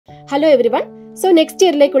Hello everyone. So next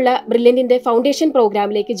year ലേക്കുള്ള ബ്രില്യന്റിന്റെ foundation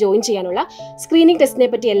പ്രോഗ്രാമിലേക്ക് join ചെയ്യാനുള്ള സ്ക്രീനിംഗ് ടെസ്റ്റിനെ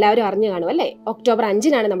പറ്റി എല്ലാവരും അറിഞ്ഞു കാണും അല്ലേ? ഒക്ടോബർ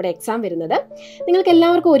 5-നാണ് നമ്മുടെ എക്സാം വരുന്നത്. നിങ്ങൾക്ക്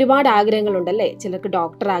എല്ലാവർക്കും ഒരുപാട് ആഗ്രഹങ്ങളുണ്ടല്ലേ? ചിലർക്ക്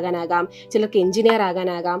ഡോക്ടർ ആകാനാകാം, ചിലർക്ക് എഞ്ചിനീയർ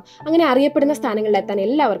ആകാനാകാം, അങ്ങനെ അറിയപ്പെടുന്ന സ്ഥാനങ്ങളിൽ എത്താൻ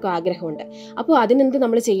എല്ലാവർക്കും ആഗ്രഹമുണ്ട്. അപ്പോൾ അതിനെന്ത്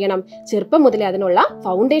നമ്മൾ ചെയ്യണം? ചെറുപ്പം മുതലേ അതിനുള്ള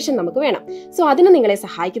ഫൗണ്ടേഷൻ നമുക്ക് വേണം. സോ അതിന് നിങ്ങളെ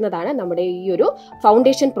സഹായിക്കുന്നതാണ് നമ്മുടെ ഈ ഒരു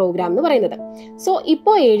ഫൗണ്ടേഷൻ പ്രോഗ്രാം എന്ന് പറയുന്നത്. സോ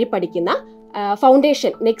ഇപ്പോൾ 7 പഠിക്കുന്ന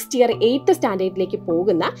ഫൗണ്ടേഷൻ നെക്സ്റ്റ് ഇയർ 8th സ്റ്റാൻഡേർഡിലേക്ക്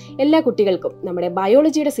പോകുന്ന എല്ലാ കുട്ടികൾക്കും നമ്മുടെ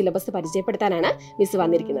ബയോളജിയുടെ സിലബസ് പരിചയപ്പെടുത്താനാണ് മിസ്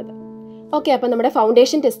വന്നിരിക്കുന്നത്. ഓക്കെ, അപ്പം നമ്മുടെ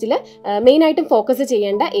ഫൗണ്ടേഷൻ ടെസ്റ്റിൽ മെയിനായിട്ടും ഫോക്കസ്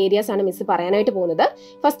ചെയ്യേണ്ട ഏരിയാസ് ആണ് മിസ് പറയാനായിട്ട് പോകുന്നത്.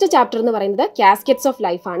 ഫസ്റ്റ് ചാപ്റ്റർ എന്ന് പറയുന്നത് കാസ്കെറ്റ്സ് ഓഫ്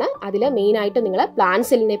ലൈഫ് ആണ്. അതിൽ മെയിനായിട്ട് നിങ്ങൾ പ്ലാന്റ്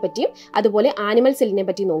സെല്ലിനെ പറ്റിയും അതുപോലെ ആനിമൽ സെല്ലിനെ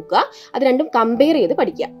പറ്റി നോക്കുക. അത് രണ്ടും കമ്പയർ ചെയ്ത്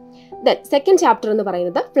പഠിക്കുക. ദെൻ സെക്കൻഡ് ചാപ്റ്റർ എന്ന്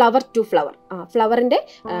പറയുന്നത് ഫ്ലവർ ടു ഫ്ലവർ, ഫ്ലവറിന്റെ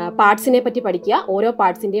പാർട്സിനെ പറ്റി പഠിക്കുക, ഓരോ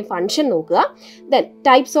പാർട്സിന്റെയും ഫംഗ്ഷൻ നോക്കുക. ദെൻ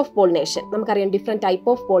ടൈപ്സ് ഓഫ് പോളിനേഷൻ, നമുക്കറിയാം ഡിഫറെന്റ് ടൈപ്പ്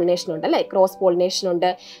ഓഫ് പോളിനേഷൻ ഉണ്ട് അല്ലേ? ക്രോസ് പോളിനേഷൻ ഉണ്ട്,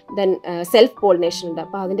 ദെൻ സെൽഫ് പോളിനേഷൻ ഉണ്ട്.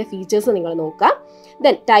 അപ്പോൾ അതിന്റെ ഫീച്ചേഴ്സ് നിങ്ങൾ നോക്കുക.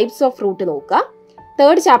 ദെൻ ടൈപ്സ് ഓഫ് ഫ്രൂട്ട് നോക്കുക.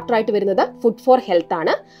 തേർഡ് ചാപ്റ്റർ ആയിട്ട് വരുന്നത് ഫുഡ് ഫോർ ഹെൽത്ത്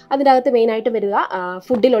ആണ്. അതിൻ്റെ അകത്ത് മെയിനായിട്ട് വരിക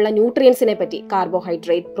ഫുഡിലുള്ള ന്യൂട്രിയൻസിനെ പറ്റി,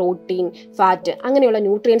 കാർബോഹൈഡ്രേറ്റ്, പ്രോട്ടീൻ, ഫാറ്റ്, അങ്ങനെയുള്ള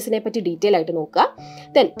ന്യൂട്രിയൻസിനെ പറ്റി ഡീറ്റെയിൽ ആയിട്ട് നോക്കുക.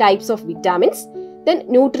 Then types of vitamins, then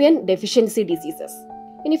nutrient deficiency diseases.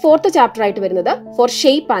 ഇനി ഫോർത്ത് ചാപ്റ്റർ ആയിട്ട് വരുന്നത് ഫോർ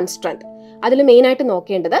ഷേപ്പ് ആൻഡ് സ്ട്രെങ്ത്. അതിൽ മെയിനായിട്ട്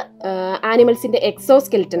നോക്കേണ്ടത് ആനിമൽസിന്റെ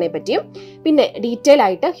എക്സോസ്കെലിറ്റനെ പറ്റിയും പിന്നെ ഡീറ്റെയിൽ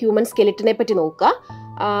ആയിട്ട് ഹ്യൂമൻ സ്കെലിറ്റനെ പറ്റി നോക്കുക.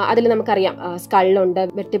 അതിൽ നമുക്കറിയാം സ്കള്ളുണ്ട്,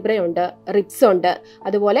 വെർട്ടിബ്ര ഉണ്ട്, റിബ്സ് ഉണ്ട്,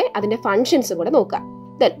 അതുപോലെ അതിന്റെ ഫങ്ഷൻസും കൂടെ നോക്കുക.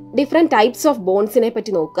 ദെൻ ഡിഫറെന്റ് ടൈപ്സ് ഓഫ് ബോൺസിനെ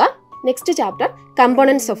പറ്റി നോക്കുക. Next chapter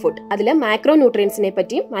components of food. അതിൽ മാക്രോ ന്യൂട്രിയൻസിനെ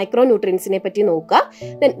പറ്റിയും മൈക്രോ ന്യൂട്രിയൻസിനെ പറ്റി നോക്കുക.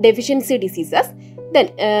 Then deficiency diseases. Then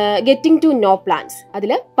getting to know plants.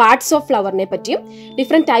 അതിൽ പാർട്സ് ഓഫ് ഫ്ലവറിനെ പറ്റിയും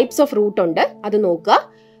ഡിഫറെന്റ് ടൈപ്സ് ഓഫ് റൂട്ട് ഉണ്ട്, അത് നോക്കുക.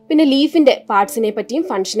 പിന്നെ ലീഫിന്റെ പാർട്സിനെ പറ്റിയും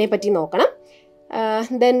ഫംഗ്ഷനെ പറ്റിയും നോക്കണം.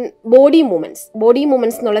 ദെൻ ബോഡി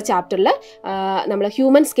മൂവ്മെന്റ്സ് എന്നുള്ള ചാപ്റ്ററിൽ നമ്മൾ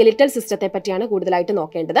ഹ്യൂമൻ സ്കെലിറ്റൽ സിസ്റ്റത്തെ പറ്റിയാണ് കൂടുതലായിട്ട്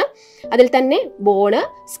നോക്കേണ്ടത്. അതിൽ തന്നെ ബോണ്,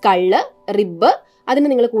 സ്കള്ള്, റിബ്, അതിന്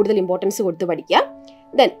നിങ്ങൾ കൂടുതൽ ഇമ്പോർട്ടൻസ് കൊടുത്ത് പഠിക്കുക.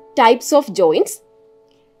 Then types of joints.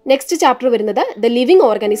 Next chapter വരുന്നത് the living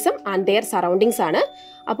organism and their surroundings ആണ്.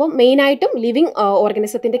 അപ്പം മെയിനായിട്ടും ലിവിങ്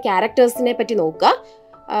ഓർഗാനിസത്തിന്റെ ക്യാരക്ടേഴ്സിനെ പറ്റി നോക്കുക.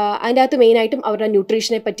 അതിൻ്റെ അകത്ത് മെയിനായിട്ടും അവരുടെ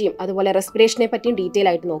ന്യൂട്രീഷനെ പറ്റിയും അതുപോലെ റെസ്പിറേഷനെ പറ്റിയും ഡീറ്റെയിൽ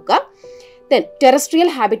ആയിട്ട് നോക്കുക. Then terrestrial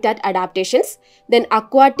habitat adaptations, then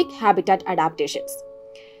aquatic habitat adaptations.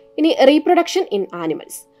 ഇനി റീപ്രൊഡക്ഷൻ ഇൻ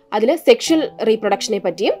ആനിമൽസ്. അതിൽ സെക്ഷൽ റീപ്രൊഡക്ഷനെ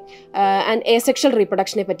പറ്റിയും ആൻഡ് എസെക്ഷൽ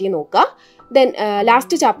റീപ്രൊഡക്ഷനെ പറ്റിയും നോക്കുക. ദെൻ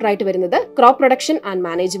ലാസ്റ്റ് ചാപ്റ്റർ ആയിട്ട് വരുന്നത് ക്രോപ്പ് പ്രൊഡക്ഷൻ ആൻഡ്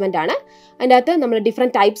മാനേജ്മെന്റ് ആണ്. അതിൻ്റെ അകത്ത് നമ്മൾ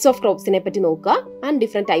ഡിഫറെന്റ് ടൈപ്സ് ഓഫ് ക്രോപ്സിനെ പറ്റി നോക്കുക and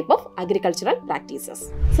different type of agricultural practices.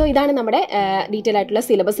 So ഇതാണ് നമ്മുടെ ഡീറ്റെയിൽ ആയിട്ടുള്ള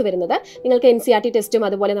സിലബസ് വരുന്നത്. നിങ്ങൾക്ക് NCERT ടെസ്റ്റും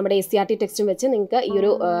അതുപോലെ നമ്മുടെ SCERT ടെസ്റ്റും വെച്ച് നിങ്ങൾക്ക് ഈ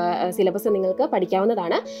ഒരു സിലബസ് നിങ്ങൾക്ക്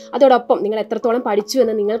പഠിക്കാവുന്നതാണ്. അതോടൊപ്പം നിങ്ങൾ എത്രത്തോളം പഠിച്ചു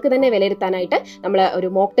എന്ന് നിങ്ങൾക്ക് തന്നെ വിലയിരുത്താനായിട്ട് നമ്മൾ ഒരു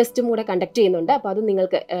മോക്ക് ടെസ്റ്റും കൂടെ കണ്ടക്ട് ചെയ്യുന്നുണ്ട്. അപ്പോൾ അത്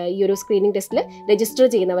നിങ്ങൾക്ക് ഈ ഒരു സ്ക്രീനിങ് ടെസ്റ്റിൽ രജിസ്റ്റർ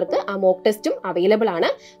ചെയ്യുന്നവർക്ക് ആ മോക്ക് ടെസ്റ്റും അവൈലബിൾ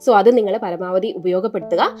ആണ്. സോ അത് നിങ്ങൾ പരമാവധി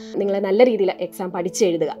ഉപയോഗപ്പെടുത്തുക. നിങ്ങൾ നല്ല രീതിയിൽ എക്സാം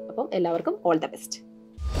പഠിച്ചെഴുതുക. അപ്പം എല്ലാവർക്കും all the best.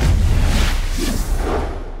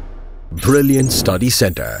 Brilliant Study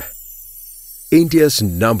Center, India's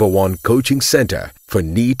 #1 coaching center for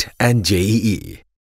NEET and JEE.